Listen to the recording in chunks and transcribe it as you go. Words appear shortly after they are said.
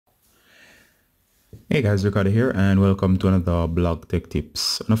Hey guys, Ricardo here and welcome to another blog tech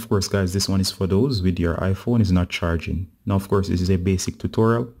tips. And of course guys, this one is for those with your iPhone is not charging. Now of course this is a basic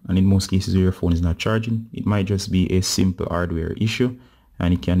tutorial, and in most cases where your phone is not charging, it might just be a simple hardware issue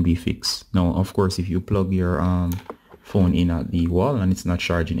and it can be fixed. Now of course if you plug your phone in at the wall and it's not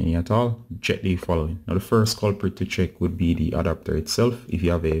charging any at all, check the following. Now the first culprit to check would be the adapter itself. If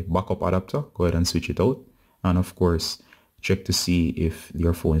you have a backup adapter, go ahead and switch it out, and of course check to see if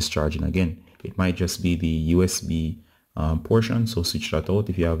your phone is charging again. It might just be the USB portion, so switch that out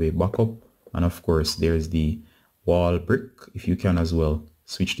if you have a backup. And of course there's the wall brick. If you can as well,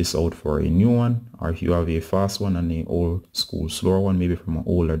 switch this out for a new one, or if you have a fast one and a old school slower one, maybe from an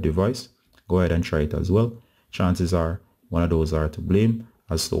older device, go ahead and try it as well. Chances are one of those are to blame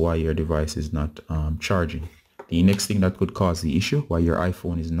as to why your device is not charging. The next thing that could cause the issue why your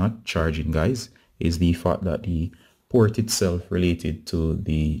iPhone is not charging, guys, is the fact that the port itself related to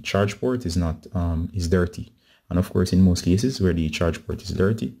the charge port is not is dirty. And of course in most cases where the charge port is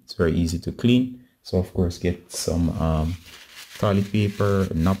dirty, it's very easy to clean. So of course get some toilet paper,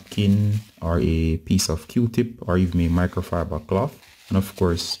 a napkin, or a piece of Q-tip, or even a microfiber cloth. And of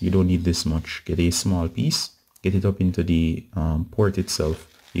course you don't need this much. Get a small piece, get it up into the port itself.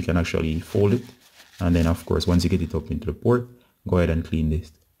 You can actually fold it, and then of course once you get it up into the port, go ahead and clean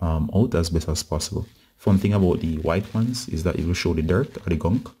this out as best as possible. Fun thing about the white ones is that it will show the dirt or the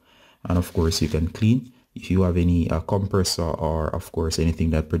gunk, and of course you can clean. If you have any compressor or of course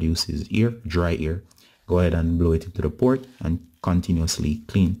anything that produces air, dry air, go ahead and blow it into the port and continuously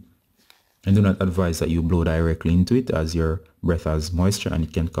clean. And do not advise that you blow directly into it, as your breath has moisture and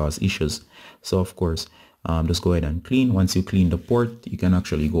it can cause issues. So of course just go ahead and clean. Once you clean the port, you can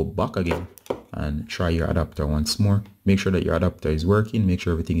actually go back again and try your adapter once more. Make sure that your adapter is working, make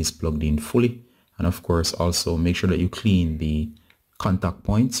sure everything is plugged in fully. And of course also make sure that you clean the contact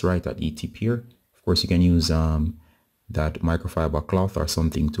points right at the tip here. Of course you can use that microfiber cloth or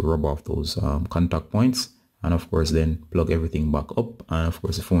something to rub off those contact points, and of course then plug everything back up, and of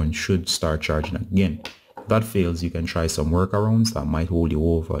course the phone should start charging again. If that fails, you can try some workarounds that might hold you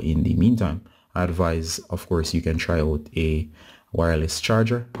over in the meantime. I advise, of course, you can try out a wireless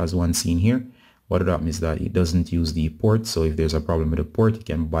charger as one seen here. What that means is that it doesn't use the port, so if there's a problem with the port, you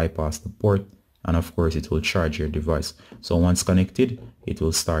can bypass the port, and of course it will charge your device. So once connected, it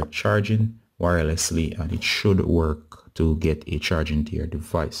will start charging wirelessly, and it should work to get a charge into your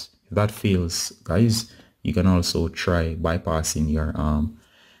device. If that fails, guys, you can also try bypassing your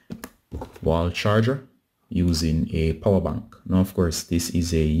wall charger using a power bank. Now of course this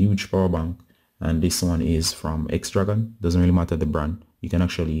is a huge power bank, and this one is from X-Dragon. Doesn't really matter the brand. You can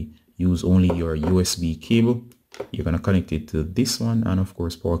actually use only your USB cable. You're going to connect it to this one, and of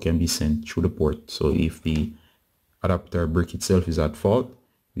course power can be sent through the port. So if the adapter brick itself is at fault,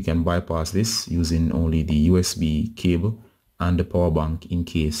 we can bypass this using only the USB cable and the power bank, in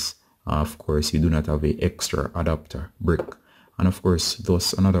case of course you do not have a extra adapter brick. And of course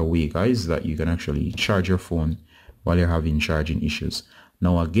that's another way, guys, that you can actually charge your phone while you're having charging issues.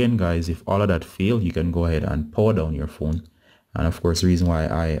 Now again, guys, if all of that fail, you can go ahead and power down your phone. And of course the reason why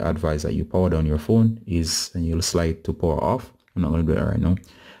I advise that you power down your phone is, and you'll slide to power off. I'm not going to do that right now.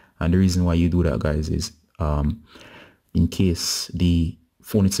 And the reason why you do that, guys, is in case the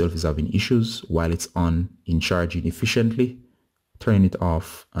phone itself is having issues while it's on in charging efficiently, turning it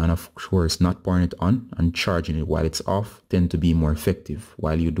off and of course not powering it on and charging it while it's off tend to be more effective.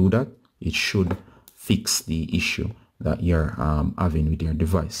 While you do that, it should fix the issue that you're having with your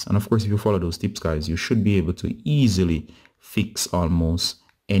device. And of course if you follow those tips, guys, you should be able to easily fix almost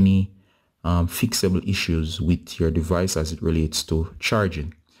any fixable issues with your device as it relates to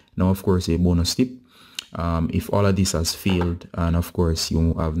charging. Now of course a bonus tip, if all of this has failed and of course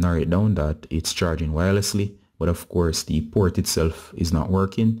you have narrowed down that it's charging wirelessly, but of course the port itself is not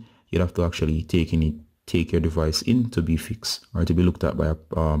working, you'd have to actually take your device in to be fixed or to be looked at by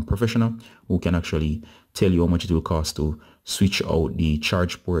a professional who can actually tell you how much it will cost to switch out the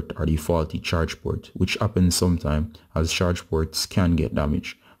charge port or the faulty charge port, which happens sometimes as charge ports can get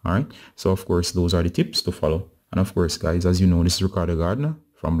damaged. All right, so of course those are the tips to follow. And of course, guys, as you know, this is Ricardo Gardner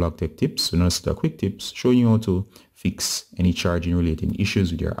from Blog Tech Tips. So now let's do quick tips showing you how to fix any charging related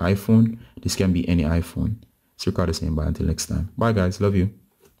issues with your iPhone. This can be any iPhone. It's Ricardo saying bye until next time. Bye guys, love you.